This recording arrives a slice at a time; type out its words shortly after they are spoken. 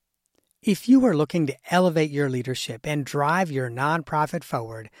If you are looking to elevate your leadership and drive your nonprofit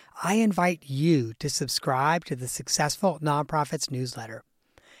forward, I invite you to subscribe to the Successful Nonprofits newsletter.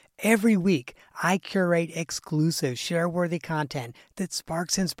 Every week, I curate exclusive, share-worthy content that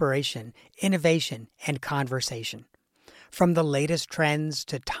sparks inspiration, innovation, and conversation. From the latest trends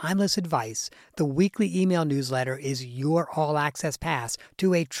to timeless advice, the weekly email newsletter is your all-access pass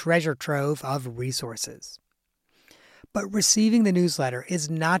to a treasure trove of resources. But receiving the newsletter is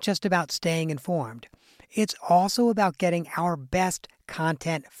not just about staying informed. It's also about getting our best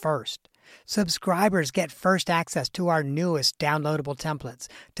content first. Subscribers get first access to our newest downloadable templates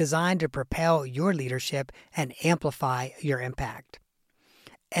designed to propel your leadership and amplify your impact.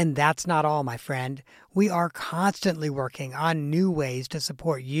 And that's not all, my friend. We are constantly working on new ways to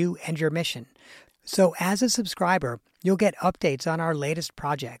support you and your mission. So as a subscriber, you'll get updates on our latest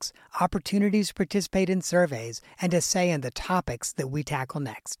projects, opportunities to participate in surveys, and to say in the topics that we tackle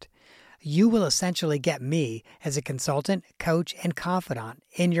next. You will essentially get me as a consultant, coach, and confidant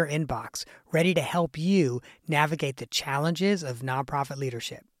in your inbox, ready to help you navigate the challenges of nonprofit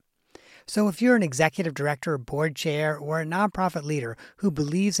leadership. So if you're an executive director, board chair, or a nonprofit leader who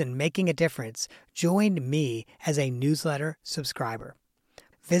believes in making a difference, join me as a newsletter subscriber.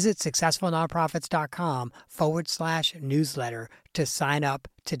 Visit successfulnonprofits.com/newsletter to sign up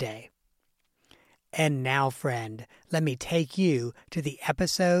today. And now, friend, let me take you to the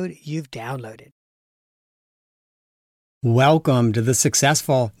episode you've downloaded. Welcome to the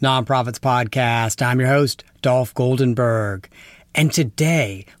Successful Nonprofits Podcast. I'm your host, Dolph Goldenberg. And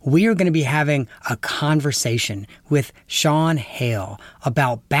today, we are going to be having a conversation with Sean Hale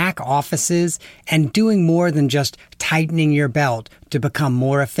about back offices and doing more than just tightening your belt to become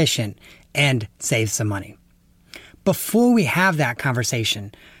more efficient and save some money. Before we have that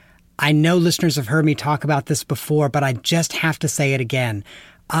conversation, I know listeners have heard me talk about this before, but I just have to say it again.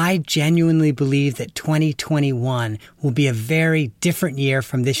 I genuinely believe that 2021 will be a very different year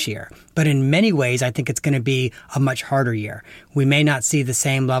from this year. But in many ways, I think it's going to be a much harder year. We may not see the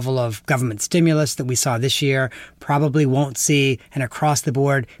same level of government stimulus that we saw this year, probably won't see an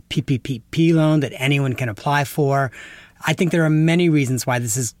across-the-board PPP loan that anyone can apply for. I think there are many reasons why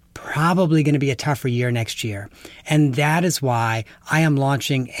this is probably going to be a tougher year next year. And that is why I am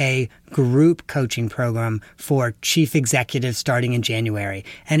launching a group coaching program for chief executives starting in January.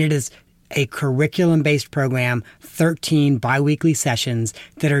 And it is a curriculum-based program, 13 biweekly sessions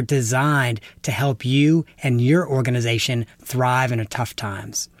that are designed to help you and your organization thrive in tough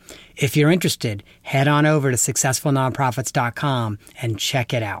times. If you're interested, head on over to successfulnonprofits.com and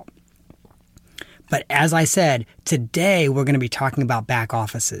check it out. But as I said, today we're going to be talking about back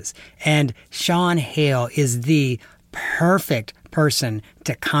offices. And Sean Hale is the perfect person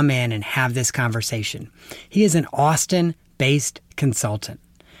to come in and have this conversation. He is an Austin-based consultant.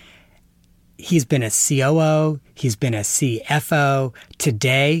 He's been a COO. He's been a CFO.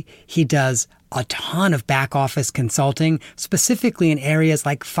 Today, he does a ton of back office consulting, specifically in areas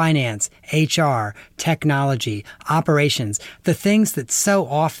like finance, HR, technology, operations, the things that so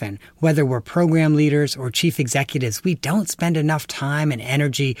often, whether we're program leaders or chief executives, we don't spend enough time and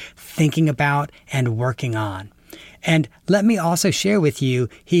energy thinking about and working on. And let me also share with you,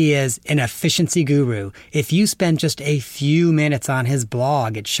 he is an efficiency guru. If you spend just a few minutes on his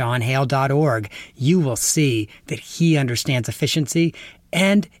blog at seanhale.org, you will see that he understands efficiency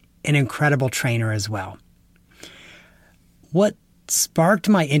and an incredible trainer as well. What sparked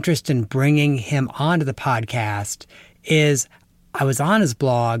my interest in bringing him onto the podcast is I was on his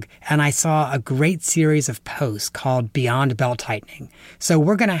blog and I saw a great series of posts called Beyond Belt Tightening. So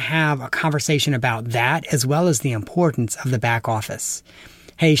we're going to have a conversation about that as well as the importance of the back office.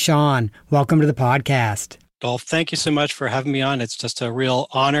 Hey, Sean, welcome to the podcast. Dolph, thank you so much for having me on. It's just a real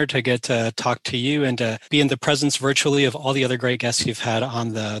honor to get to talk to you and to be in the presence virtually of all the other great guests you've had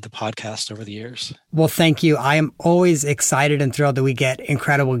on the podcast over the years. Well, thank you. I am always excited and thrilled that we get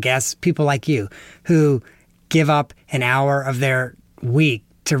incredible guests, people like you, who give up an hour of their week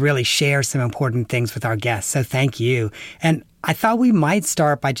to really share some important things with our guests. So thank you. And I thought we might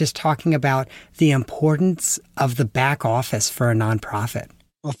start by just talking about the importance of the back office for a nonprofit.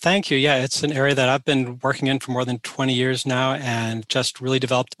 Well, thank you. Yeah, it's an area that I've been working in for more than 20 years now and just really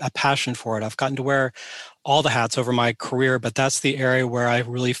developed a passion for it. I've gotten to wear all the hats over my career, but that's the area where I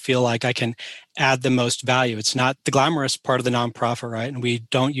really feel like I can add the most value. It's not the glamorous part of the nonprofit, right? And we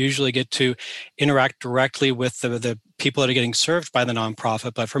don't usually get to interact directly with the people that are getting served by the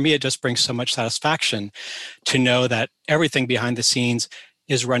nonprofit. But for me, it just brings so much satisfaction to know that everything behind the scenes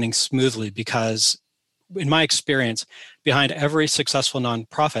is running smoothly because in my experience, behind every successful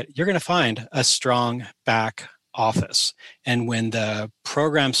nonprofit, you're going to find a strong back office. And when the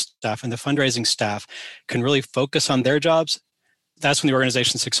program staff and the fundraising staff can really focus on their jobs, that's when the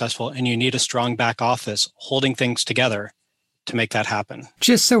organization's successful. And you need a strong back office holding things together to make that happen.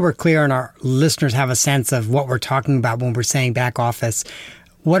 Just so we're clear and our listeners have a sense of what we're talking about when we're saying back office,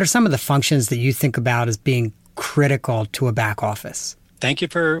 what are some of the functions that you think about as being critical to a back office? Thank you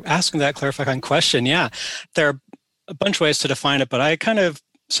for asking that clarifying question. Yeah, there are a bunch of ways to define it, but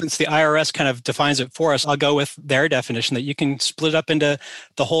since the IRS kind of defines it for us, I'll go with their definition that you can split up into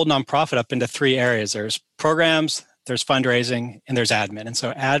the whole nonprofit up into three areas. There's programs, there's fundraising, and there's admin. And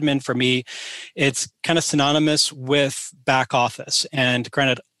so admin for me, it's kind of synonymous with back office. And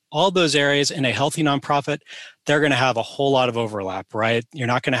granted, all those areas in a healthy nonprofit, they're going to have a whole lot of overlap, right? You're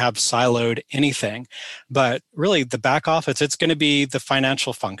not going to have siloed anything. But really, the back office, it's going to be the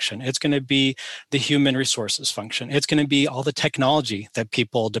financial function. It's going to be the human resources function. It's going to be all the technology that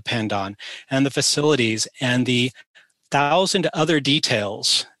people depend on and the facilities and the 1,000 other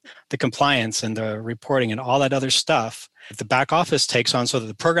details, the compliance and the reporting and all that other stuff the back office takes on so that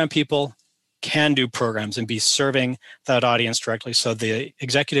the program people can do programs and be serving that audience directly. So the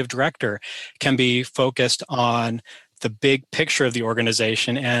executive director can be focused on the big picture of the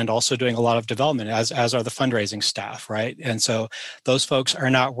organization and also doing a lot of development, as are the fundraising staff, right? And so those folks are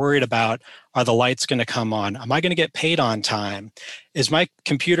not worried about, are the lights going to come on? Am I going to get paid on time? Is my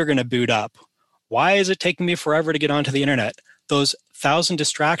computer going to boot up? Why is it taking me forever to get onto the internet? Those 1,000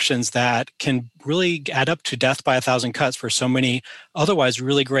 distractions that can really add up to death by 1,000 cuts for so many otherwise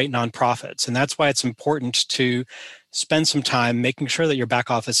really great nonprofits. And that's why it's important to spend some time making sure that your back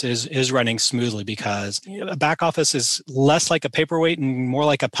office is running smoothly, because a back office is less like a paperweight and more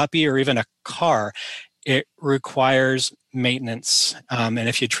like a puppy or even a car. It requires maintenance. And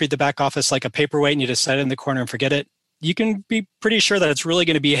if you treat the back office like a paperweight and you just set it in the corner and forget it, you can be pretty sure that it's really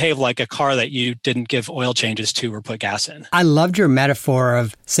going to behave like a car that you didn't give oil changes to or put gas in. I loved your metaphor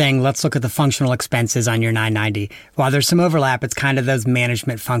of saying, let's look at the functional expenses on your 990. While there's some overlap, it's kind of those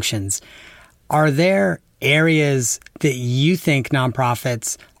management functions. Are there areas that you think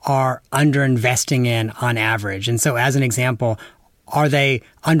nonprofits are underinvesting in on average? And so as an example, are they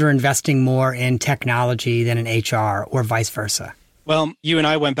underinvesting more in technology than in HR or vice versa? Well, you and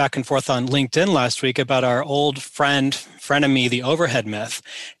I went back and forth on LinkedIn last week about our old frenemy, the overhead myth.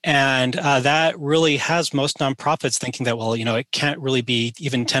 And that really has most nonprofits thinking that, well, it can't really be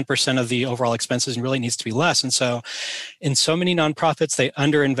even 10% of the overall expenses and really needs to be less. And so in so many nonprofits, they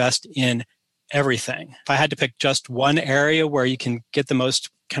underinvest in everything. If I had to pick just one area where you can get the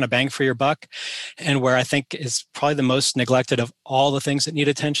most kind of bang for your buck and where I think is probably the most neglected of all the things that need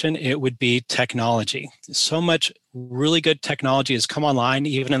attention, it would be technology. So much really good technology has come online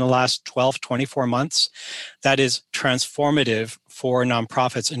even in the last 12, 24 months that is transformative for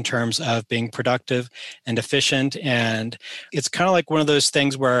nonprofits in terms of being productive and efficient. And it's kind of like one of those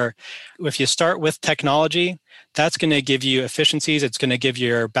things where if you start with technology, that's going to give you efficiencies. It's going to give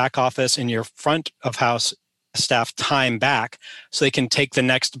your back office and your front of house staff time back so they can take the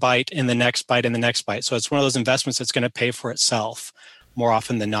next bite and the next bite and the next bite. So it's one of those investments that's going to pay for itself more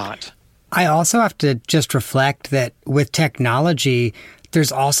often than not. I also have to just reflect that with technology,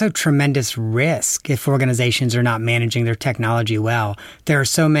 there's also tremendous risk if organizations are not managing their technology well. There are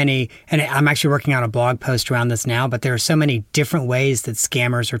so many, and I'm actually working on a blog post around this now, but there are so many different ways that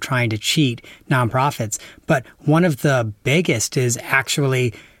scammers are trying to cheat nonprofits. But one of the biggest is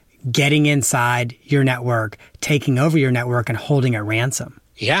actually getting inside your network, taking over your network and holding at ransom.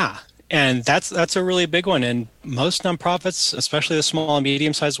 Yeah. And that's a really big one. And most nonprofits, especially the small and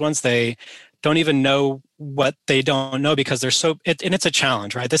medium-sized ones, they don't even know what they don't know because they're and it's a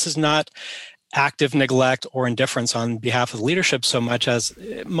challenge, right? This is not active neglect or indifference on behalf of leadership so much as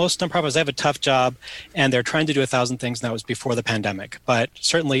most nonprofits, they have a tough job and they're trying to do 1,000 things, and that was before the pandemic. But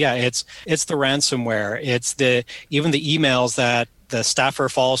certainly, yeah, it's the ransomware. It's even the emails that the staffer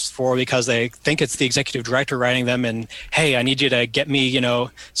falls for because they think it's the executive director writing them and, hey, I need you to get me,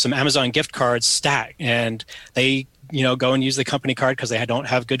 some Amazon gift cards stat. And they, go and use the company card because they don't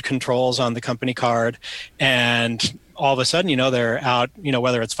have good controls on the company card. And all of a sudden, they're out,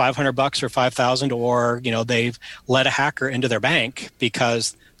 whether it's $500 or $5,000 or, they've let a hacker into their bank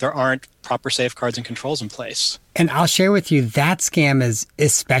because there aren't proper safeguards and controls in place. And I'll share with you that scam is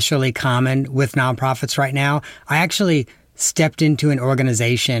especially common with nonprofits right now. I actually stepped into an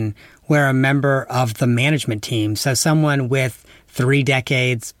organization where a member of the management team, so someone with 3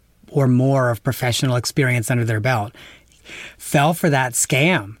 decades or more of professional experience under their belt, fell for that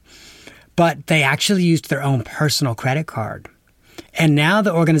scam. But they actually used their own personal credit card. And now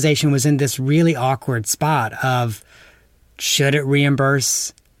the organization was in this really awkward spot of, should it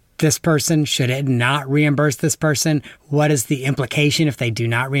reimburse this person? Should it not reimburse this person? What is the implication if they do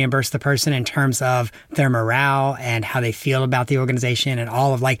not reimburse the person in terms of their morale and how they feel about the organization and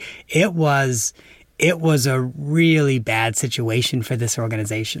all of it was a really bad situation for this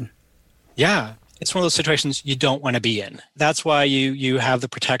organization. Yeah. It's one of those situations you don't want to be in. That's why you have the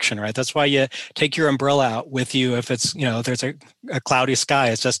protection, right? That's why you take your umbrella out with you if it's, there's a cloudy sky.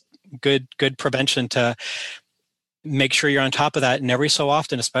 It's just good prevention to make sure you're on top of that. And every so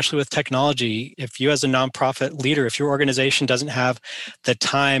often, especially with technology, if you as a nonprofit leader, if your organization doesn't have the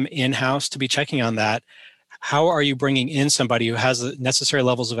time in-house to be checking on that, how are you bringing in somebody who has the necessary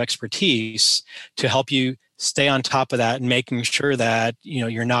levels of expertise to help you stay on top of that and making sure that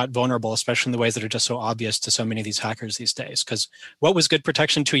you're not vulnerable, especially in the ways that are just so obvious to so many of these hackers these days? Because what was good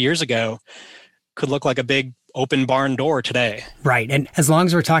protection 2 years ago could look like a big open barn door today. Right. And as long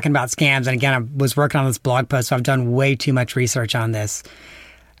as we're talking about scams, and again, I was working on this blog post, so I've done way too much research on this.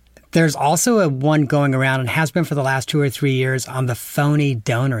 There's also a one going around and has been for the last 2 or 3 years on the phony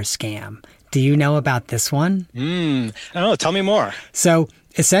donor scam. Do you know about this one? I don't know. Tell me more. So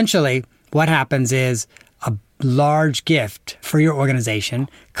essentially what happens is a large gift for your organization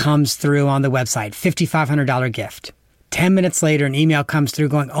comes through on the website, $5,500 gift. 10 minutes later, an email comes through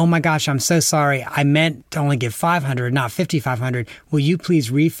going, oh my gosh, I'm so sorry. I meant to only give $500, not $5,500. Will you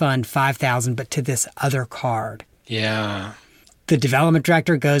please refund $5,000, but to this other card? Yeah. The development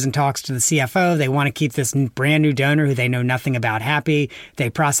director goes and talks to the CFO. They want to keep this brand new donor who they know nothing about happy. They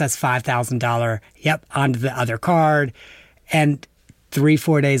process $5,000, onto the other card. And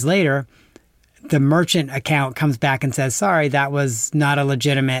 3-4 days later, the merchant account comes back and says, sorry, that was not a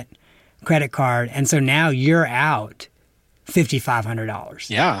legitimate credit card. And so now you're out $5,500.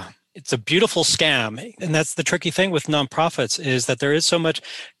 Yeah. It's a beautiful scam. And that's the tricky thing with nonprofits is that there is so much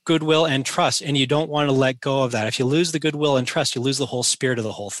goodwill and trust, and you don't want to let go of that. If you lose the goodwill and trust, you lose the whole spirit of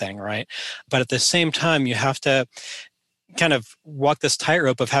the whole thing, right? But at the same time, you have to kind of walk this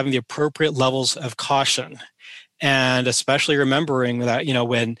tightrope of having the appropriate levels of caution. And especially remembering that,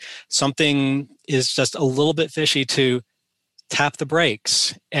 when something is just a little bit fishy, to tap the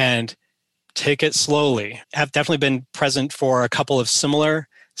brakes and take it slowly. I've definitely been present for a couple of similar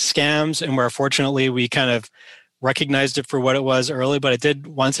scams, and where fortunately we kind of recognized it for what it was early, but it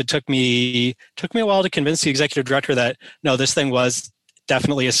took me a while to convince the executive director that no, this thing was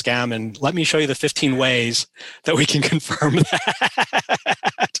definitely a scam, and let me show you the 15 ways that we can confirm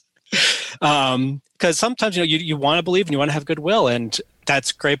that. Because sometimes you want to believe and you want to have goodwill, and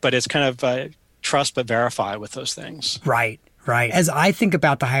that's great, but it's kind of trust but verify with those things. Right. As I think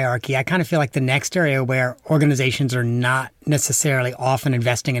about the hierarchy, I kind of feel like the next area where organizations are not necessarily often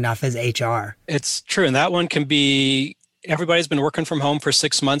investing enough is HR. It's true. And that one can be, everybody's been working from home for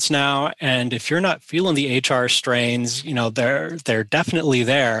 6 months now. And if you're not feeling the HR strains, they're definitely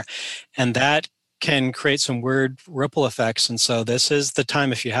there. And that can create some weird ripple effects. And so this is the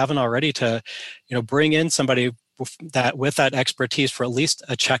time, if you haven't already, to, bring in somebody with that expertise for at least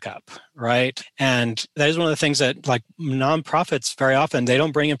a checkup, right? And that is one of the things that, like, nonprofits very often, they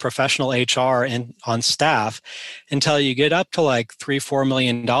don't bring in professional HR on staff until you get up to like $3-4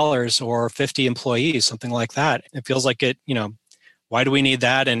 million or 50 employees, something like that. It feels like it, why do we need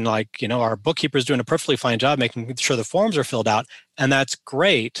that? And our bookkeeper's doing a perfectly fine job making sure the forms are filled out, and that's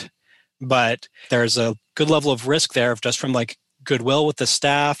great. But there's a good level of risk there of just from goodwill with the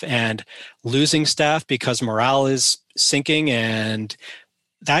staff and losing staff because morale is sinking. And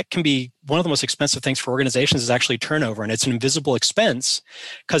that can be one of the most expensive things for organizations is actually turnover. And it's an invisible expense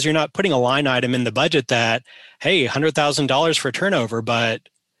because you're not putting a line item in the budget that, hey, $100,000 for turnover, but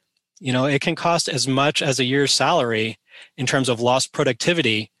it can cost as much as a year's salary in terms of lost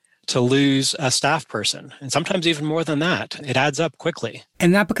productivity to lose a staff person, and sometimes even more than that. It adds up quickly.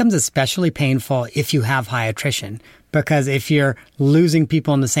 And that becomes especially painful if you have high attrition, because if you're losing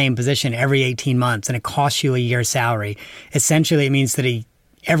people in the same position every 18 months and it costs you a year's salary, essentially it means that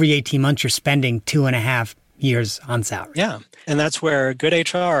every 18 months you're spending 2.5 years on salary. Yeah. And that's where good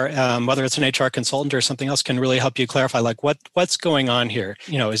HR, whether it's an HR consultant or something else, can really help you clarify what's going on here.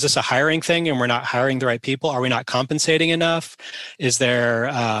 Is this a hiring thing and we're not hiring the right people? Are we not compensating enough? Is there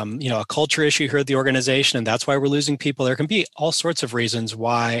a culture issue here at the organization and that's why we're losing people? There can be all sorts of reasons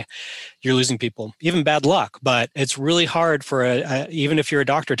why you're losing people, even bad luck. But it's really hard for even if you're a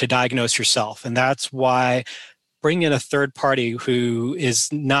doctor, to diagnose yourself. And that's why bringing in a third party who is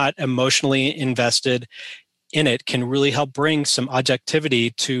not emotionally invested in it can really help bring some objectivity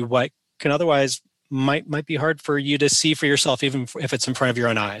to what can otherwise might be hard for you to see for yourself, even if it's in front of your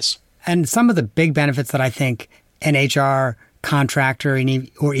own eyes. And some of the big benefits that I think an HR contractor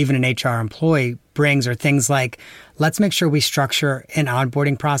or even an HR employee brings are things like, let's make sure we structure an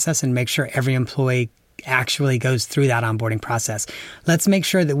onboarding process and make sure every employee actually goes through that onboarding process. Let's make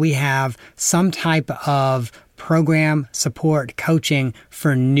sure that we have some type of program support coaching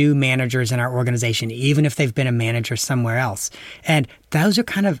for new managers in our organization, even if they've been a manager somewhere else. And those are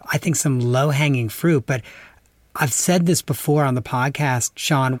kind of, I think, some low-hanging fruit. But I've said this before on the podcast,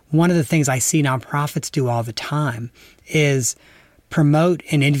 Sean, one of the things I see nonprofits do all the time is promote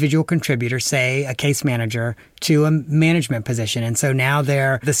an individual contributor, say a case manager, to a management position. And so now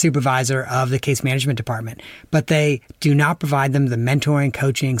they're the supervisor of the case management department, but they do not provide them the mentoring,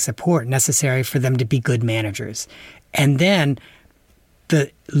 coaching, support necessary for them to be good managers. And then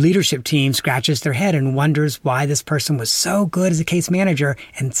the leadership team scratches their head and wonders why this person was so good as a case manager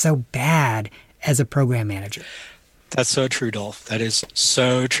and so bad as a program manager. That's so true, Dolph. That is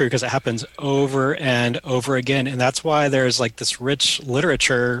so true, because it happens over and over again. And that's why there's like this rich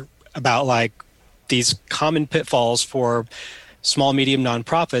literature about like these common pitfalls for small, medium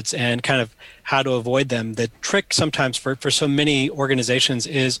nonprofits and kind of how to avoid them. The trick sometimes for so many organizations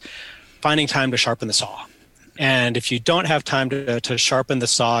is finding time to sharpen the saw. And if you don't have time to sharpen the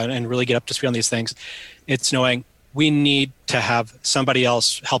saw and really get up to speed on these things, it's knowing we need to have somebody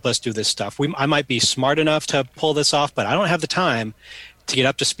else help us do this stuff. I might be smart enough to pull this off, but I don't have the time to get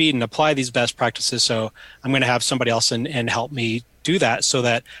up to speed and apply these best practices. So I'm going to have somebody else and help me do that so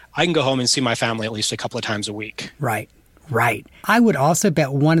that I can go home and see my family at least a couple of times a week. Right. I would also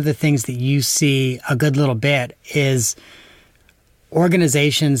bet one of the things that you see a good little bit is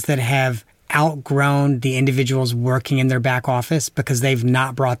organizations that have outgrown the individuals working in their back office because they've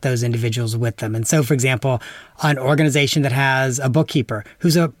not brought those individuals with them. And so, for example, an organization that has a bookkeeper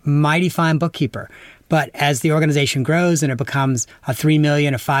who's a mighty fine bookkeeper, but as the organization grows and it becomes a $3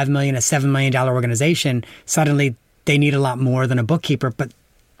 million, a $5 million, a $7 million organization, suddenly they need a lot more than a bookkeeper, but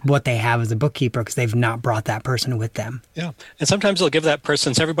what they have is a bookkeeper because they've not brought that person with them. Yeah. And sometimes they'll give that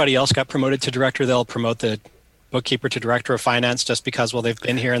person, since everybody else got promoted to director, they'll promote the bookkeeper to director of finance just because, well, they've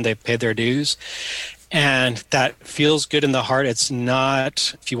been here and they've paid their dues. And that feels good in the heart. It's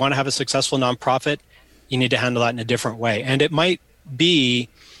not, if you want to have a successful nonprofit, you need to handle that in a different way. And it might be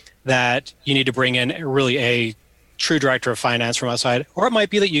that you need to bring in really a true director of finance from outside, or it might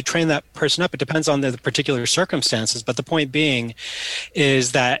be that you train that person up. It depends on the particular circumstances. But the point being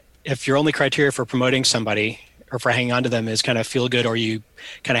is that if your only criteria for promoting somebody or for hanging on to them is kind of feel good, or you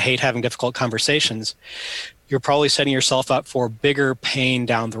kind of hate having difficult conversations, you're probably setting yourself up for bigger pain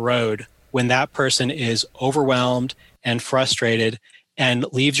down the road when that person is overwhelmed and frustrated and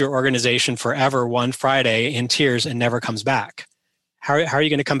leaves your organization forever one Friday in tears and never comes back. How are you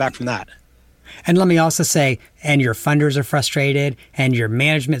going to come back from that? And let me also say, and your funders are frustrated, and your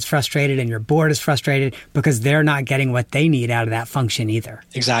management's frustrated, and your board is frustrated because they're not getting what they need out of that function either.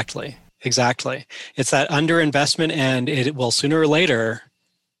 Exactly. It's that underinvestment, and it will sooner or later,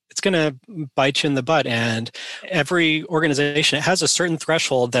 it's going to bite you in the butt. And every organization, it has a certain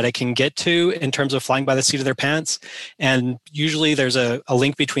threshold that it can get to in terms of flying by the seat of their pants. And usually there's a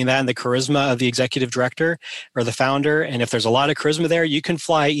link between that and the charisma of the executive director or the founder. And if there's a lot of charisma there, you can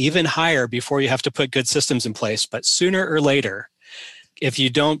fly even higher before you have to put good systems in place. But sooner or later, if you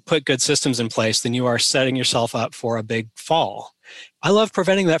don't put good systems in place, then you are setting yourself up for a big fall. I love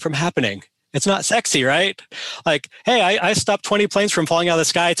preventing that from happening. It's not sexy, right? Like, hey, I stopped 20 planes from falling out of the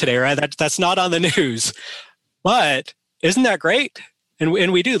sky today, right? That's not on the news. But isn't that great? And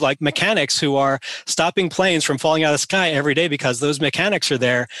we do, like mechanics who are stopping planes from falling out of the sky every day because those mechanics are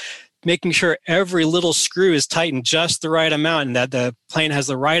there, making sure every little screw is tightened just the right amount and that the plane has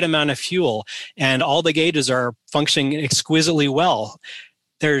the right amount of fuel and all the gauges are functioning exquisitely well.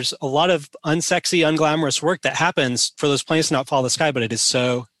 There's a lot of unsexy, unglamorous work that happens for those planes to not fall out of the sky, but it is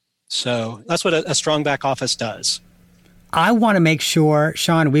so that's what a strong back office does. I want to make sure,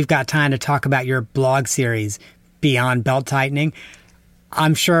 Sean, we've got time to talk about your blog series, Beyond Belt Tightening.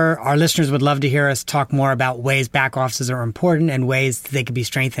 I'm sure our listeners would love to hear us talk more about ways back offices are important and ways they could be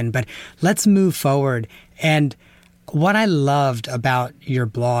strengthened. But let's move forward. And what I loved about your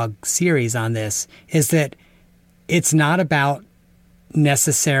blog series on this is that it's not about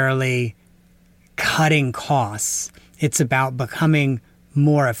necessarily cutting costs. It's about becoming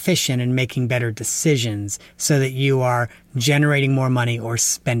more efficient and making better decisions so that you are generating more money or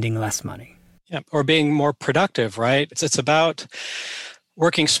spending less money. Yeah, or being more productive, right? It's about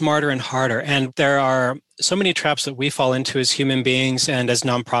working smarter and harder. And there are so many traps that we fall into as human beings, and as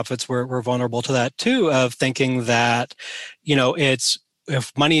nonprofits, we're vulnerable to that too, of thinking that,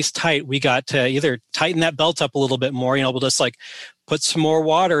 if money's tight, we got to either tighten that belt up a little bit more, we'll just like put some more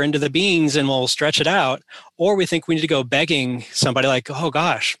water into the beans and we'll stretch it out. Or we think we need to go begging somebody like, oh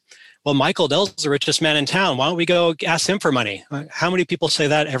gosh, well, Michael Dell's the richest man in town. Why don't we go ask him for money? How many people say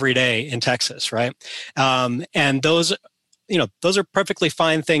that every day in Texas, right? And those are perfectly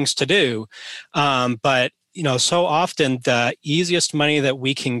fine things to do. But so often the easiest money that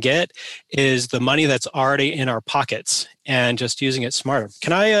we can get is the money that's already in our pockets and just using it smarter.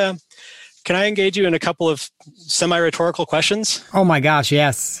 Can I engage you in a couple of semi-rhetorical questions? Oh my gosh,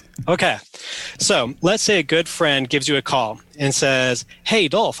 yes. Okay. So let's say a good friend gives you a call and says, hey,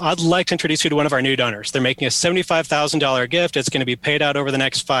 Dolph, I'd like to introduce you to one of our new donors. They're making a $75,000 gift. It's going to be paid out over the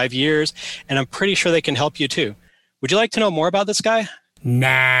next 5 years, and I'm pretty sure they can help you too. Would you like to know more about this guy?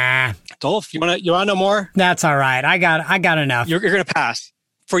 Nah. Dolph, you want to know more? That's all right. I got enough. You're going to pass.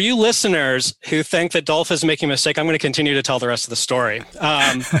 For you listeners who think that Dolph is making a mistake, I'm going to continue to tell the rest of the story.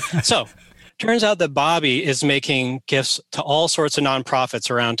 So turns out that Bobby is making gifts to all sorts of nonprofits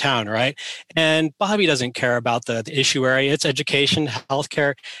around town, right? And Bobby doesn't care about the issue area. It's education,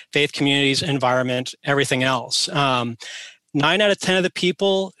 healthcare, faith communities, environment, everything else. 9 out of 10 of the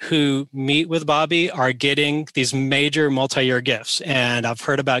people who meet with Bobby are getting these major multi-year gifts. And I've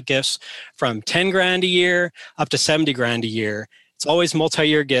heard about gifts from 10 grand a year up to 70 grand a year. It's always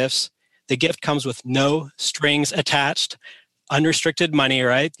multi-year gifts. The gift comes with no strings attached, unrestricted money,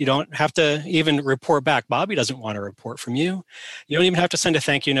 right? You don't have to even report back. Bobby doesn't want a report from you. You don't even have to send a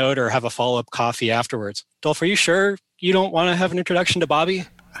thank you note or have a follow-up coffee afterwards. Dolph, are you sure you don't want to have an introduction to Bobby?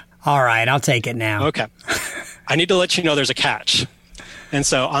 All right, I'll take it now. Okay. I need to let you know there's a catch. And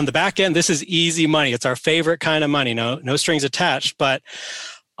so on the back end, this is easy money. It's our favorite kind of money. No strings attached. But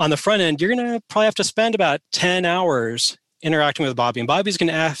on the front end, you're going to probably have to spend about 10 hours interacting with Bobby. And Bobby's going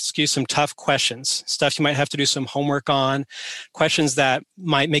to ask you some tough questions, stuff you might have to do some homework on, questions that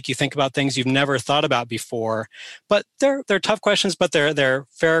might make you think about things you've never thought about before. But they're tough questions, but they're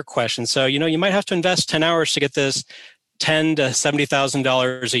fair questions. So, you might have to invest 10 hours to get this $10,000 to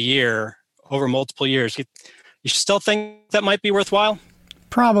 $70,000 a year over multiple years. You still think that might be worthwhile?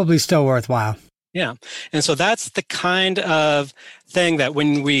 Probably still worthwhile. Yeah. And so that's the kind of thing that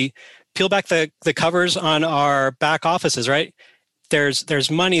when we peel back the covers on our back offices, right?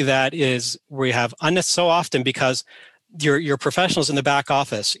 There's money that is we have so often because your professionals in the back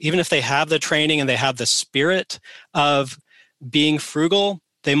office, even if they have the training and they have the spirit of being frugal,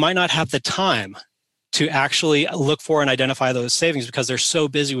 they might not have the time to actually look for and identify those savings because they're so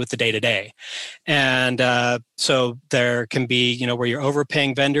busy with the day-to-day. And so there can be, where you're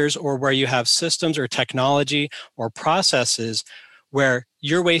overpaying vendors or where you have systems or technology or processes where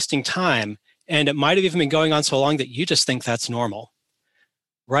you're wasting time. And it might have even been going on so long that you just think that's normal,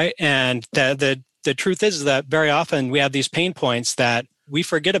 right? And the truth is that very often we have these pain points that we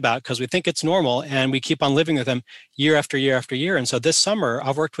forget about because we think it's normal and we keep on living with them year after year after year. And so this summer,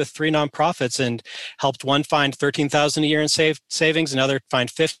 I've worked with 3 nonprofits and helped one find $13,000 a year in savings, another find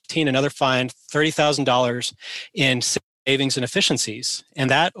 $15,000, another find $30,000 in savings and efficiencies. And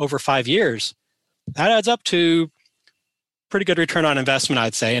that over 5 years, that adds up to pretty good return on investment,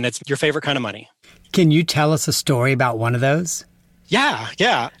 I'd say. And it's your favorite kind of money. Can you tell us a story about one of those? Yeah.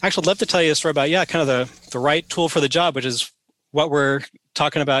 Actually, I'd love to tell you a story about, kind of the right tool for the job, which is what we're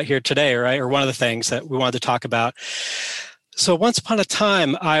talking about here today, right? Or one of the things that we wanted to talk about. So once upon a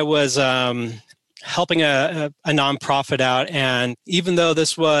time, I was helping a nonprofit out. And even though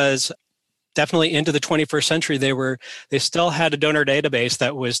this was definitely into the 21st century, they still had a donor database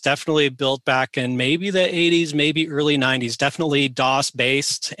that was definitely built back in maybe the 80s, maybe early 90s, definitely DOS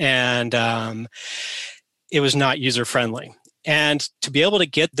based. And it was not user friendly. And to be able to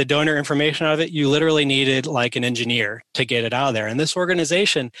get the donor information out of it, you literally needed like an engineer to get it out of there. And this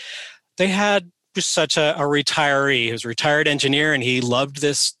organization, they had just such a retiree. He was a retired engineer and he loved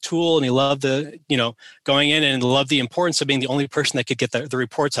this tool and he loved going in and loved the importance of being the only person that could get the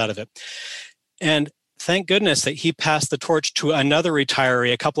reports out of it. And thank goodness that he passed the torch to another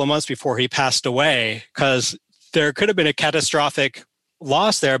retiree a couple of months before he passed away, because there could have been a catastrophic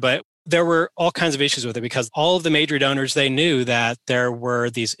loss there, but there were all kinds of issues with it because all of the major donors, they knew that there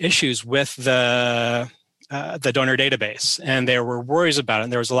were these issues with the donor database, and there were worries about it.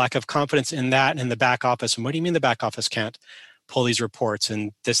 And there was a lack of confidence in that and in the back office. And what do you mean the back office can't pull these reports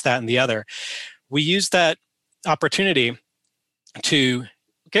and this, that, and the other? We used that opportunity to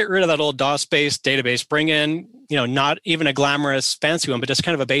get rid of that old DOS-based database, bring in, not even a glamorous fancy one, but just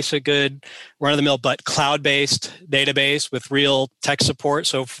kind of a basic, good, run-of-the-mill, but cloud-based database with real tech support.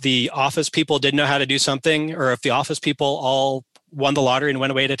 So if the office people didn't know how to do something, or if the office people all won the lottery and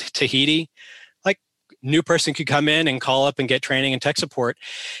went away to Tahiti, like new person could come in and call up and get training and tech support.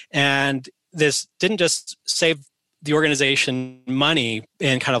 And this didn't just save the organization money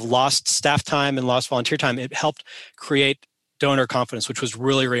and kind of lost staff time and lost volunteer time, it helped create donor confidence, which was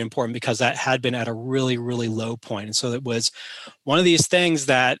really, really important because that had been at a really, really low point. And so it was one of these things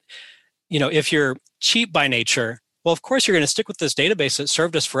that, if you're cheap by nature, well, of course, you're going to stick with this database that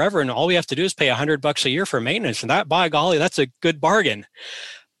served us forever. And all we have to do is pay $100 a year for maintenance. And that, by golly, that's a good bargain.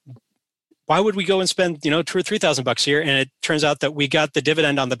 Why would we go and spend, $2,000 or $3,000 a year? And it turns out that we got the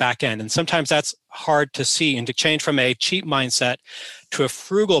dividend on the back end. And sometimes that's hard to see. And to change from a cheap mindset to a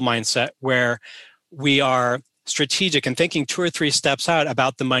frugal mindset where we are strategic and thinking 2 or 3 steps out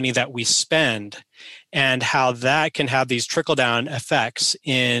about the money that we spend and how that can have these trickle-down effects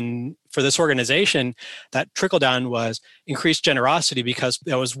for this organization. That trickle-down was increased generosity because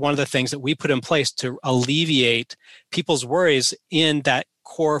that was one of the things that we put in place to alleviate people's worries in that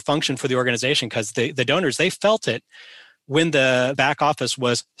core function for the organization, because the donors, they felt it when the back office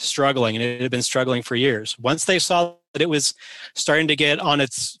was struggling, and it had been struggling for years. Once they saw that it was starting to get on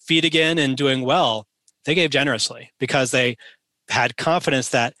its feet again and doing well, they gave generously because they had confidence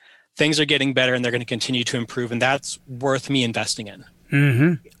that things are getting better and they're going to continue to improve, and that's worth me investing in.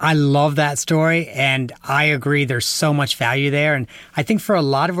 Mm-hmm. I love that story, and I agree there's so much value there. And I think for a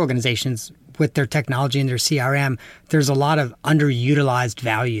lot of organizations with their technology and their CRM, there's a lot of underutilized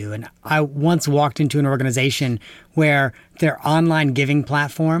value. And I once walked into an organization where their online giving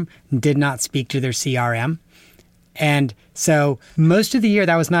platform did not speak to their CRM. And so most of the year,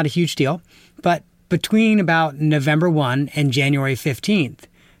 that was not a huge deal. But between about November 1 and January 15th,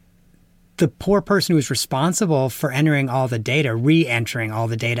 the poor person who was responsible for entering all the data, re-entering all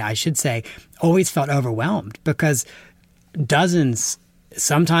the data, I should say, always felt overwhelmed because dozens,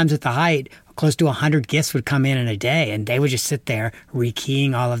 sometimes at the height, close to 100 gifts would come in a day, and they would just sit there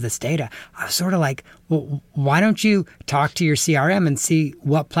rekeying all of this data. I was sort of like, well, why don't you talk to your CRM and see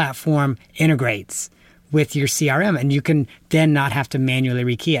what platform integrates with your CRM, and you can then not have to manually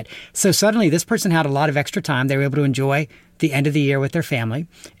rekey it. So suddenly this person had a lot of extra time. They were able to enjoy the end of the year with their family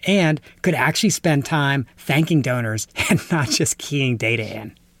and could actually spend time thanking donors and not just keying data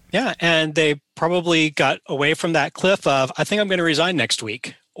in. Yeah, and they probably got away from that cliff of, I think I'm going to resign next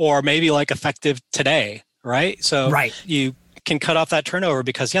week, or maybe like effective today, right? So you can cut off that turnover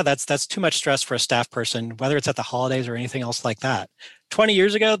because, that's too much stress for a staff person, whether it's at the holidays or anything else like that. 20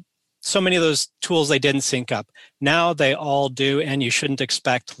 years ago, so many of those tools, they didn't sync up. Now they all do, and you shouldn't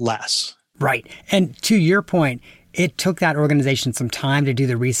expect less. Right. And to your point, it took that organization some time to do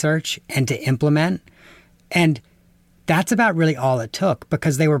the research and to implement. And that's about really all it took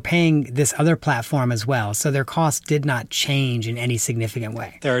because they were paying this other platform as well. So their costs did not change in any significant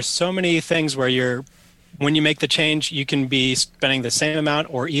way. There are so many things where when you make the change, you can be spending the same amount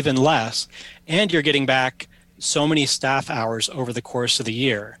or even less, and you're getting back so many staff hours over the course of the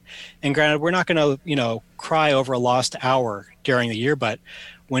year. And granted, we're not going to, cry over a lost hour during the year, but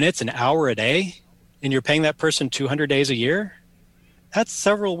when it's an hour a day and you're paying that person 200 days a year, that's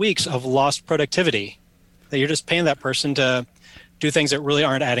several weeks of lost productivity that you're just paying that person to do things that really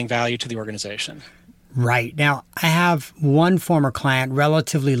aren't adding value to the organization. Right. Now, I have one former client,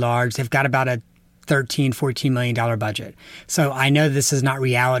 relatively large. They've got about a $13, $14 million budget. So I know this is not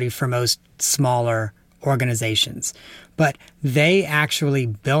reality for most smaller organizations, but they actually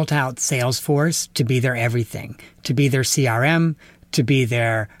built out Salesforce to be their everything, to be their CRM, to be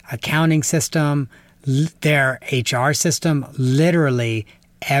their accounting system, their HR system, literally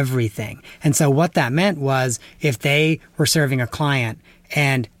everything. And so what that meant was if they were serving a client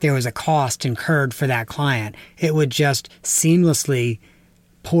and there was a cost incurred for that client, it would just seamlessly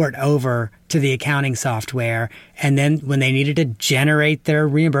port over to the accounting software. And then when they needed to generate their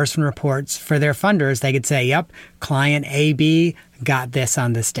reimbursement reports for their funders, they could say, yep, client AB got this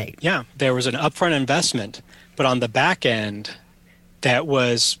on this date. Yeah, there was an upfront investment, but on the back end, that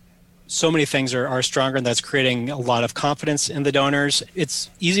was so many things are stronger, and that's creating a lot of confidence in the donors. It's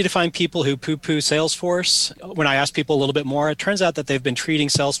easy to find people who poo-poo Salesforce. When I ask people a little bit more, it turns out that they've been treating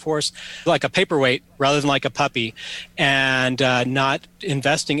Salesforce like a paperweight rather than like a puppy, and not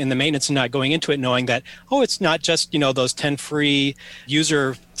investing in the maintenance and not going into it knowing that, it's not just, those 10 free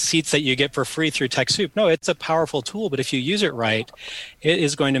user seats that you get for free through TechSoup. No, it's a powerful tool, but if you use it right, it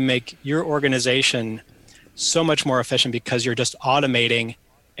is going to make your organization so much more efficient because you're just automating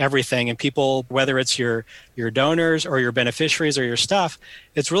everything. And people, whether it's your donors or your beneficiaries or your staff,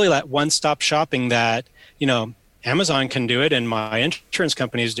 it's really that one-stop shopping that, Amazon can do it and my insurance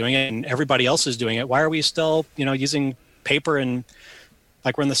company is doing it and everybody else is doing it. Why are we still, using paper and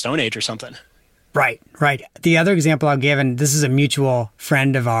like we're in the Stone Age or something? Right. The other example I'll give, and this is a mutual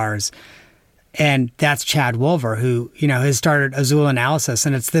friend of ours, And that's Chad Wolver, who, has started Azul Analysis.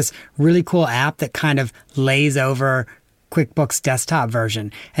 And it's this really cool app that kind of lays over QuickBooks desktop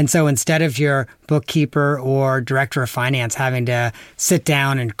version. And so instead of your bookkeeper or director of finance having to sit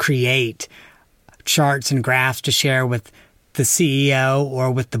down and create charts and graphs to share with the CEO or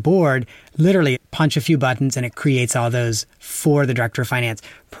with the board, literally punch a few buttons and it creates all those for the director of finance.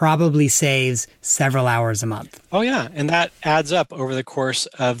 Probably saves several hours a month. Oh, yeah. And that adds up over the course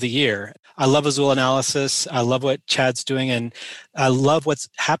of the year. I love Azul Analysis. I love what Chad's doing, and I love what's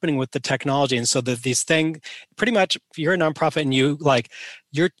happening with the technology. And so these things, pretty much, if you're a nonprofit and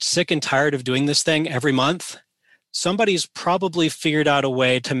you're sick and tired of doing this thing every month, somebody's probably figured out a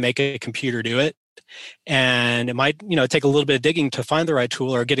way to make a computer do it. And it might, take a little bit of digging to find the right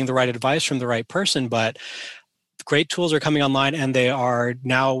tool or getting the right advice from the right person, but great tools are coming online and they are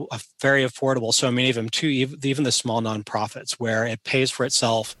now very affordable. So many of them too, even the small nonprofits, where it pays for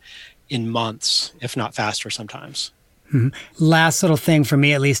itself in months, if not faster sometimes. Mm-hmm. Last little thing for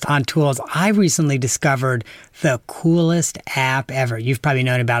me, at least on tools, I recently discovered the coolest app ever. You've probably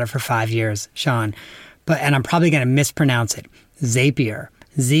known about it for 5 years, Sean, and I'm probably going to mispronounce it. Zapier.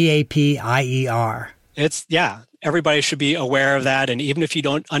 Zapier. Everybody should be aware of that. And even if you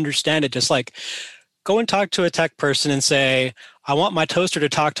don't understand it, just go and talk to a tech person and say, I want my toaster to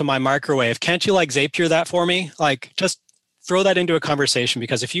talk to my microwave. Can't you Zapier that for me? Just throw that into a conversation,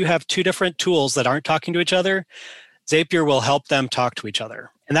 because if you have two different tools that aren't talking to each other, Zapier will help them talk to each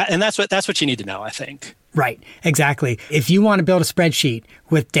other. And that's what you need to know, I think. Right, exactly. If you want to build a spreadsheet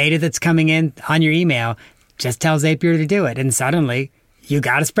with data that's coming in on your email, just tell Zapier to do it. And suddenly you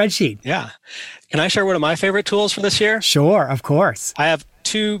got a spreadsheet. Yeah. Can I share one of my favorite tools for this year? Sure, of course. I have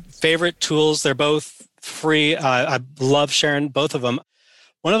two favorite tools. They're both free. I love sharing both of them.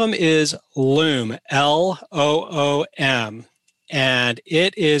 One of them is Loom, Loom. And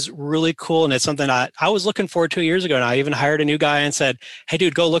it is really cool. And it's something I was looking for 2 years ago. And I even hired a new guy and said, hey,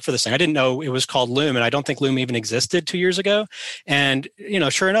 dude, go look for this thing. I didn't know it was called Loom. And I don't think Loom even existed 2 years ago. And,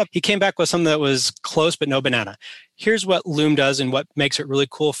 sure enough, he came back with something that was close, but no banana. Here's what Loom does and what makes it really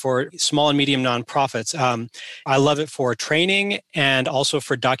cool for small and medium nonprofits. I love it for training and also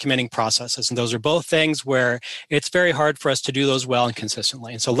for documenting processes. And those are both things where it's very hard for us to do those well and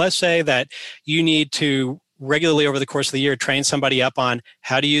consistently. And so let's say that you need to regularly over the course of the year train somebody up on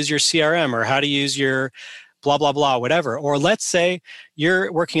how to use your CRM or how to use your blah, blah, blah, whatever. Or let's say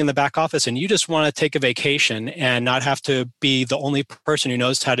you're working in the back office and you just want to take a vacation and not have to be the only person who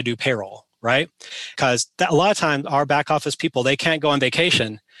knows how to do payroll, right? Because a lot of times our back office people, they can't go on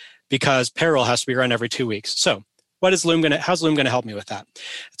vacation because payroll has to be run every 2 weeks. So how's Loom going to help me with that?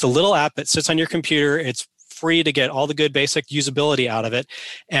 It's a little app that sits on your computer. It's free to get all the good basic usability out of it.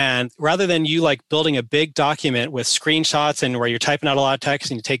 And rather than you building a big document with screenshots and where you're typing out a lot of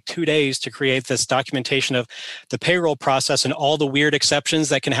text and you take 2 days to create this documentation of the payroll process and all the weird exceptions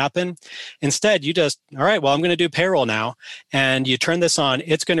that can happen, instead you just, all right, well, I'm going to do payroll now. And you turn this on,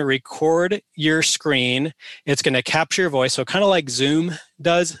 it's going to record your screen. It's going to capture your voice. So kind of like Zoom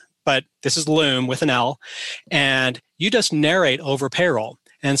does, but this is Loom with an L. And you just narrate over payroll.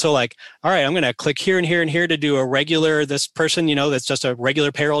 And so all right, I'm going to click here and here and here to do this person, that's just a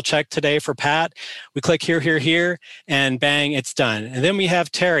regular payroll check today for Pat. We click here, here, here, and bang, it's done. And then we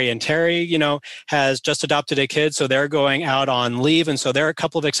have Terry, and Terry, has just adopted a kid. So they're going out on leave. And so there are a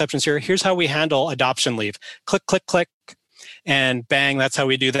couple of exceptions here. Here's how we handle adoption leave. Click, click, click, and bang, that's how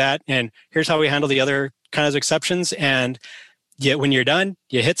we do that. And here's how we handle the other kinds of exceptions. And yet when you're done,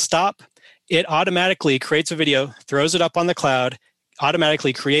 you hit stop. It automatically creates a video, throws it up on the cloud,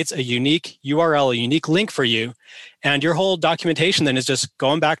 automatically creates a unique URL, a unique link for you. And your whole documentation then is just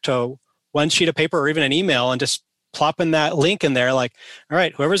going back to one sheet of paper or even an email and just plopping that link in there all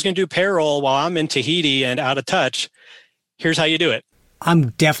right, whoever's going to do payroll while I'm in Tahiti and out of touch, here's how you do it. I'm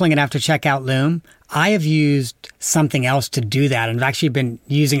definitely going to have to check out Loom. I have used something else to do that and I've actually been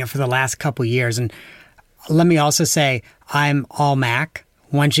using it for the last couple of years. And let me also say, I'm all Mac.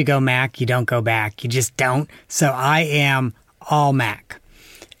 Once you go Mac, you don't go back. You just don't. So I am all Mac.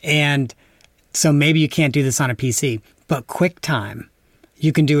 And so maybe you can't do this on a PC, but QuickTime,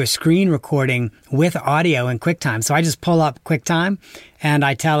 you can do a screen recording with audio in QuickTime. So I just pull up QuickTime and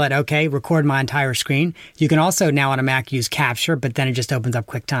I tell it, okay, record my entire screen. You can also now on a Mac use Capture, but then it just opens up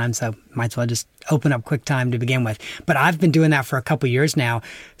QuickTime. So might as well just open up QuickTime to begin with. But I've been doing that for a couple years now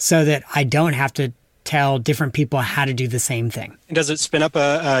so that I don't have to tell different people how to do the same thing. And does it spin up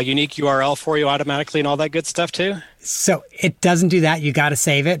a unique URL for you automatically and all that good stuff too? So it doesn't do that. You got to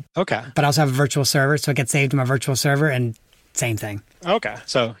save it. Okay. But I also have a virtual server, so it gets saved to my virtual server. And same thing. Okay.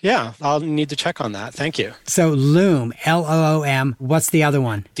 So yeah, I'll need to check on that. Thank you. So Loom, Loom, what's the other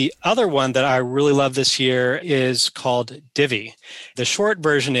one? The other one that I really love this year is called Divvy. The short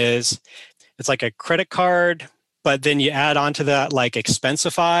version is it's like a credit card, but then you add on to that like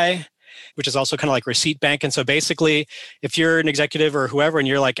Expensify, which is also kind of like Receipt Bank. And so basically, if you're an executive or whoever and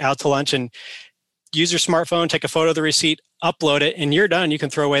you're like out to lunch and use your smartphone, take a photo of the receipt, upload it, and you're done. You can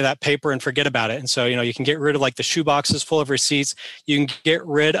throw away that paper and forget about it. And so, you can get rid of like the shoe boxes full of receipts. You can get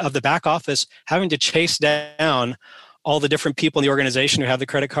rid of the back office having to chase down all the different people in the organization who have the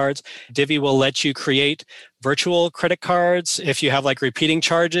credit cards. Divvy will let you create virtual credit cards. If you have like repeating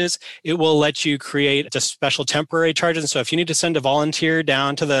charges, it will let you create just special temporary charges. And so if you need to send a volunteer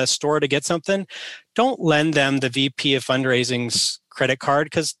down to the store to get something, don't lend them the VP of fundraising's credit card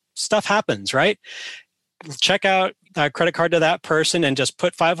because stuff happens, right? Check out a credit card to that person and just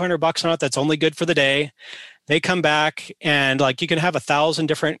put $500 on it. That's only good for the day. They come back and like you can have 1,000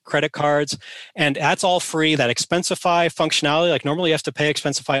 different credit cards and that's all free. That Expensify functionality, like normally you have to pay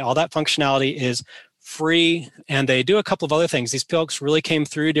Expensify, all that functionality is free. And they do a couple of other things. These folks really came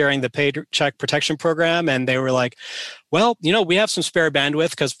through during the Paycheck Protection Program and they were like, well, we have some spare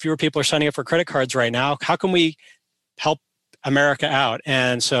bandwidth because fewer people are signing up for credit cards right now. How can we help America out?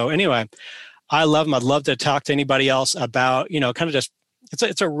 And so anyway, I love them. I'd love to talk to anybody else about, kind of just,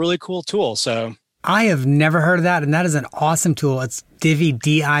 it's a really cool tool. So I have never heard of that, and that is an awesome tool. It's Divvy,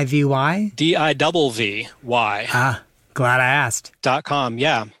 Divvy. DIVVY. Glad I asked. .com.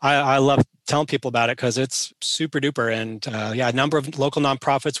 Yeah, I love telling people about it because it's super duper. And a number of local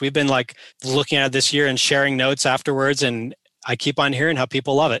nonprofits, we've been like looking at it this year and sharing notes afterwards, and I keep on hearing how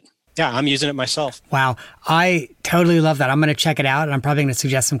people love it. Yeah, I'm using it myself. Wow. I totally love that. I'm going to check it out, and I'm probably going to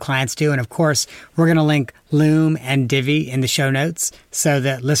suggest some clients too. And of course, we're going to link Loom and Divvy in the show notes so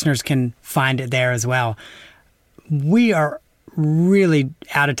that listeners can find it there as well. We are really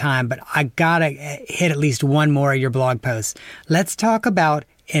out of time, but I got to hit at least one more of your blog posts. Let's talk about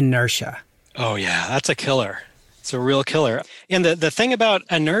inertia. Oh, yeah, that's a killer. It's a real killer. And the thing about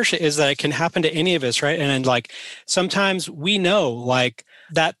inertia is that it can happen to any of us, right? And like sometimes we know like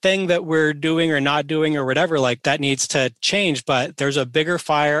that thing that we're doing or not doing or whatever, like that needs to change, but there's a bigger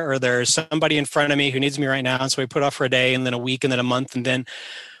fire or there's somebody in front of me who needs me right now. And so we put off for a day and then a week and then a month and then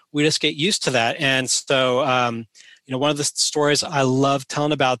we just get used to that. And so, one of the stories I love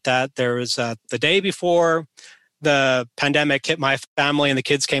telling about that, there was the day before the pandemic hit my family and the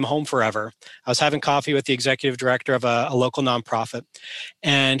kids came home forever. I was having coffee with the executive director of a local nonprofit.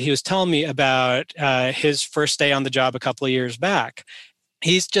 And he was telling me about his first day on the job a couple of years back.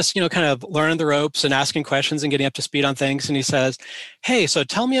 He's just, kind of learning the ropes and asking questions and getting up to speed on things. And he says, hey, so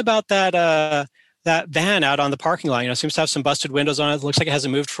tell me about that van out on the parking lot. Seems to have some busted windows on it. It looks like it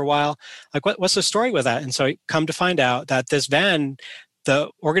hasn't moved for a while. Like, what's the story with that? And so I come to find out that this van,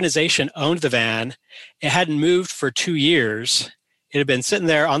 the organization owned the van. It hadn't moved for 2 years. It had been sitting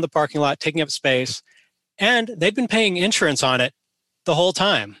there on the parking lot, taking up space, and they'd been paying insurance on it the whole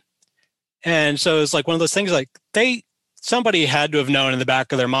time. And so it's like one of those things like somebody had to have known in the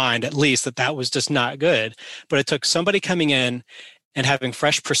back of their mind, at least, that was just not good. But it took somebody coming in and having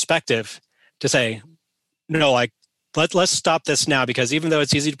fresh perspective to say, no, like, let's stop this now, because even though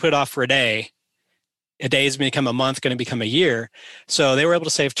it's easy to put it off for a day is going to become a month, going to become a year. So they were able to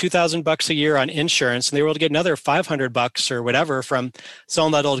save $2,000 a year on insurance, and they were able to get another $500 or whatever from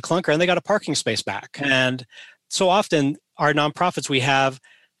selling that old clunker, and they got a parking space back. And so often our nonprofits, we have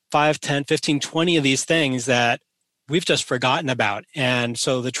 5, 10, 15, 20 of these things that we've just forgotten about. And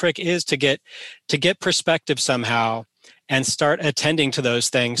so the trick is to get perspective somehow and start attending to those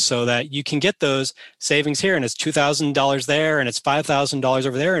things so that you can get those savings here, and it's $2,000 there and it's $5,000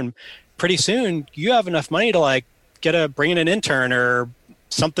 over there, and pretty soon you have enough money to like bring in an intern or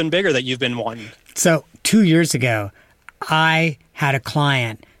something bigger that you've been wanting. So 2 years ago, I had a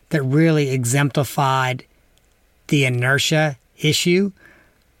client that really exemplified the inertia issue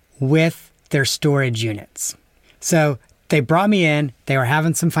with their storage units. So they brought me in. They were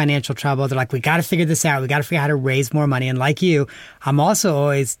having some financial trouble. They're like, we got to figure this out. We got to figure out how to raise more money. And like you, I'm also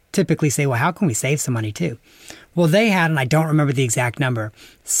always typically say, well, how can we save some money too? Well, they had, and I don't remember the exact number,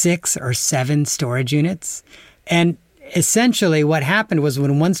 6 or 7 storage units. And essentially what happened was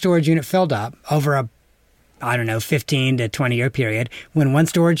when one storage unit filled up over a 15 to 20 year period, when one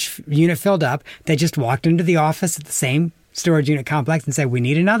storage unit filled up, they just walked into the office at the same storage unit complex and said, we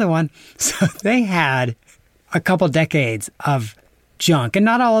need another one. So they had a couple decades of junk. And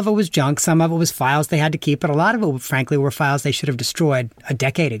not all of it was junk. Some of it was files they had to keep, but a lot of it, frankly, were files they should have destroyed a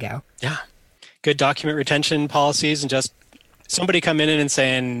decade ago. Yeah. Good document retention policies, and just somebody coming in and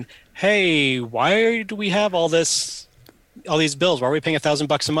saying, hey, why do we have all this all these bills? Why are we paying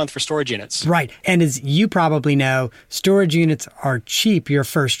 $1,000 a month for storage units? Right. And as you probably know, storage units are cheap your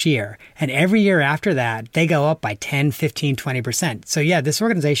first year. And every year after that, they go up by 10, 15, 20%. So yeah, this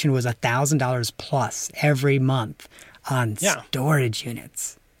organization was $1,000 plus every month on storage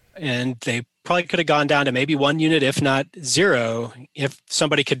units. And they probably could have gone down to maybe 1 unit, if not 0, if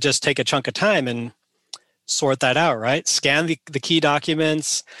somebody could just take a chunk of time and sort that out, right? Scan the key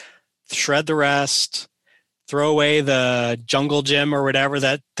documents, shred the rest, throw away the jungle gym or whatever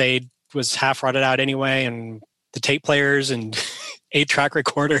that they was half rotted out anyway, and the tape players and 8-track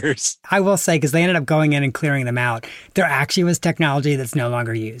recorders. I will say, because they ended up going in and clearing them out, there actually was technology that's no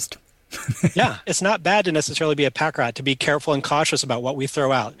longer used. Yeah, it's not bad to necessarily be a pack rat, to be careful and cautious about what we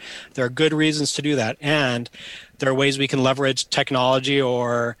throw out. There are good reasons to do that. And there are ways we can leverage technology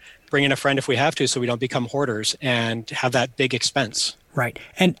or bring in a friend if we have to, so we don't become hoarders and have that big expense. Right.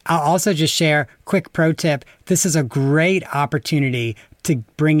 And I'll also just share, quick pro tip, this is a great opportunity to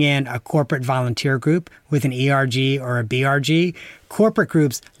bring in a corporate volunteer group with an ERG or a BRG. Corporate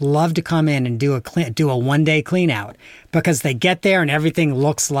groups love to come in and do a one-day clean out because they get there and everything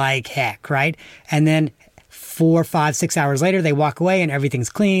looks like heck, right? And then 4, 5, 6 hours later, they walk away and everything's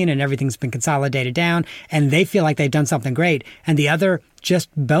clean and everything's been consolidated down and they feel like they've done something great. And the other just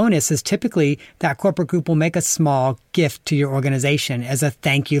bonus is typically that corporate group will make a small gift to your organization as a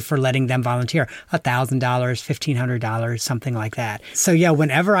thank you for letting them volunteer. $1,000, $1,500, something like that. So yeah,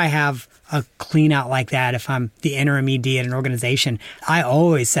 whenever I have a clean out like that, if I'm the interim ED at an organization, I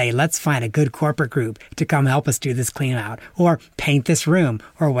always say, let's find a good corporate group to come help us do this clean out or paint this room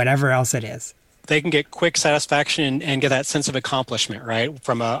or whatever else it is. They can get quick satisfaction and get that sense of accomplishment, right,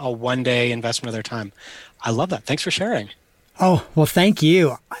 from a one-day investment of their time. I love that. Thanks for sharing. Oh, well, thank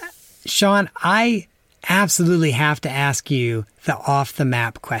you. Sean, I absolutely have to ask you the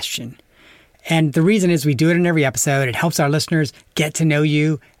off-the-map question. And the reason is we do it in every episode. It helps our listeners get to know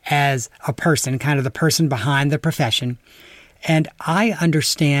you as a person, kind of the person behind the profession. And I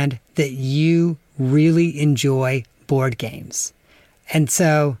understand that you really enjoy board games. And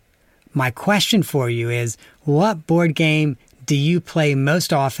so my question for you is, what board game do you play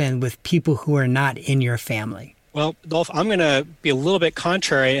most often with people who are not in your family? Well, Dolph, I'm going to be a little bit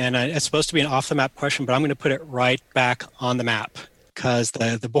contrary, and it's supposed to be an off-the-map question, but I'm going to put it right back on the map. Because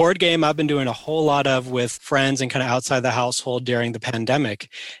the board game I've been doing a whole lot of with friends and kind of outside the household during the pandemic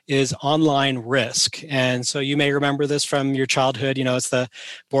is Online Risk. And so you may remember this from your childhood. You know, it's the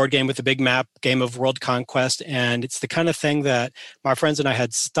board game with the big map, game of world conquest. And it's the kind of thing that my friends and I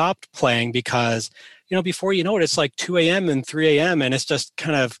had stopped playing because, you know, before you know it, it's like 2 a.m. and 3 a.m. And it's just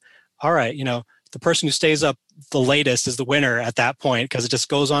kind of, all right, you know, the person who stays up the latest is the winner at that point because it just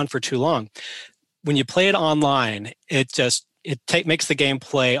goes on for too long. When you play it online, it makes the game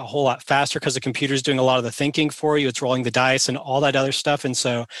play a whole lot faster because the computer's doing a lot of the thinking for you. It's rolling the dice and all that other stuff. And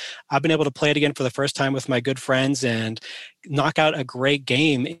so I've been able to play it again for the first time with my good friends and knock out a great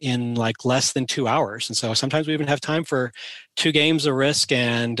game in like less than 2 hours. And so sometimes we even have time for 2 games of Risk,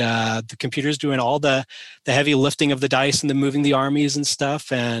 and the computer's doing all the heavy lifting of the dice and the moving the armies and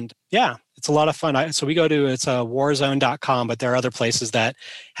stuff. And yeah, it's a lot of fun. So we go to, it's warzone.com, but there are other places that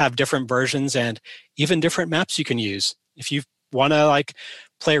have different versions and even different maps you can use. If you want to like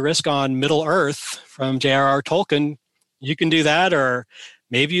play Risk on Middle Earth from J.R.R. Tolkien, you can do that. Or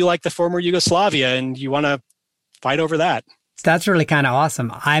maybe you like the former Yugoslavia and you want to fight over that. That's really kind of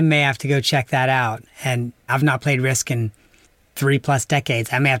awesome. I may have to go check that out. And I've not played Risk in 3+ decades.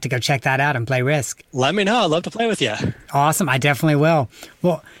 I may have to go check that out and play Risk. Let me know. I'd love to play with you. Awesome. I definitely will.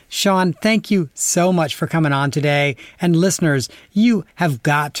 Well, Sean, thank you so much for coming on today. And listeners, you have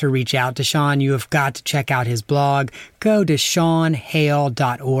got to reach out to Sean. You have got to check out his blog. Go to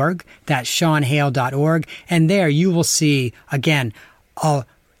SeanHale.org. That's SeanHale.org. And there you will see, again, a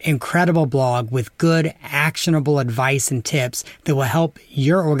incredible blog with good, actionable advice and tips that will help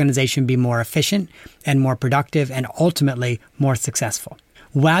your organization be more efficient and more productive and ultimately more successful.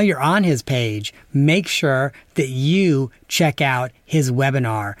 While you're on his page, make sure that you check out his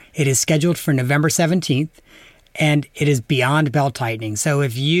webinar. It is scheduled for November 17th, and it is Beyond Belt Tightening. So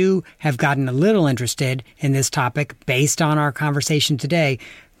if you have gotten a little interested in this topic based on our conversation today,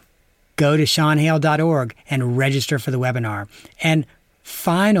 go to SeanHale.org and register for the webinar. And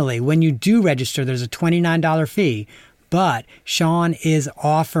finally, when you do register, there's a $29 fee, but Sean is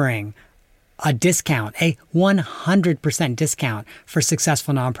offering a discount, a 100% discount for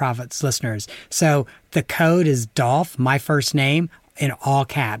Successful Nonprofits listeners. So the code is Dolph, my first name, in all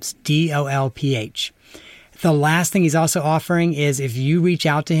caps, DOLPH. The last thing he's also offering is if you reach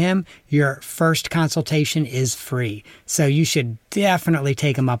out to him, your first consultation is free. So you should definitely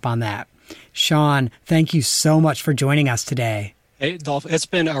take him up on that. Sean, thank you so much for joining us today. Hey, Dolph, it's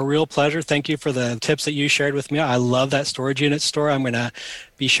been a real pleasure. Thank you for the tips that you shared with me. I love that storage unit store. I'm going to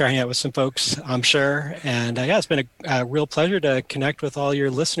be sharing it with some folks, I'm sure. And it's been a real pleasure to connect with all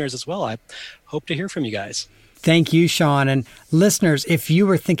your listeners as well. I hope to hear from you guys. Thank you, Sean. And listeners, if you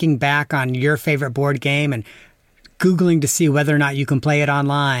were thinking back on your favorite board game and Googling to see whether or not you can play it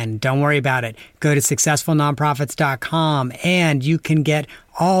online, don't worry about it. Go to successfulnonprofits.com and you can get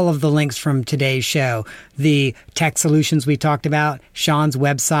all of the links from today's show. The tech solutions we talked about, Sean's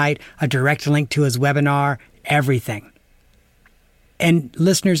website, a direct link to his webinar, everything. And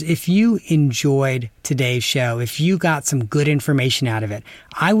listeners, if you enjoyed today's show, if you got some good information out of it,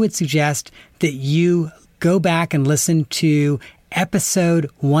 I would suggest that you go back and listen to Episode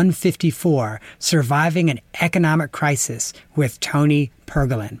 154, Surviving an Economic Crisis with Tony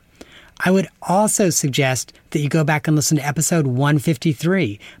Pergolin. I would also suggest that you go back and listen to Episode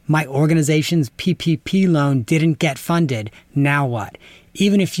 153, My Organization's PPP Loan Didn't Get Funded, Now What?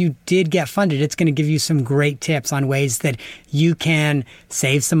 Even if you did get funded, it's going to give you some great tips on ways that you can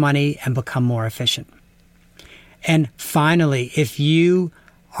save some money and become more efficient. And finally, if you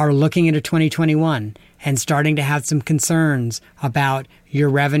are looking into 2021 and starting to have some concerns about your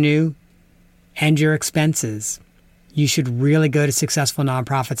revenue and your expenses, you should really go to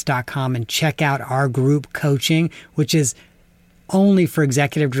successfulnonprofits.com and check out our group coaching, which is only for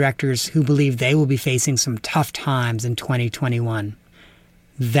executive directors who believe they will be facing some tough times in 2021.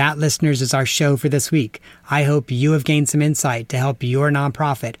 That, listeners, is our show for this week. I hope you have gained some insight to help your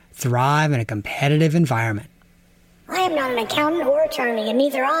nonprofit thrive in a competitive environment. I am not an accountant or attorney, and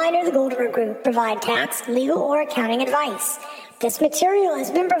neither I nor the Goldberg Group provide tax, legal, or accounting advice. This material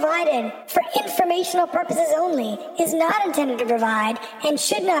has been provided for informational purposes only, is not intended to provide, and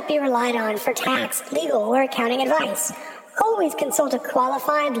should not be relied on for tax, legal, or accounting advice. Always consult a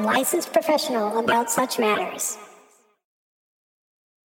qualified, licensed professional about such matters.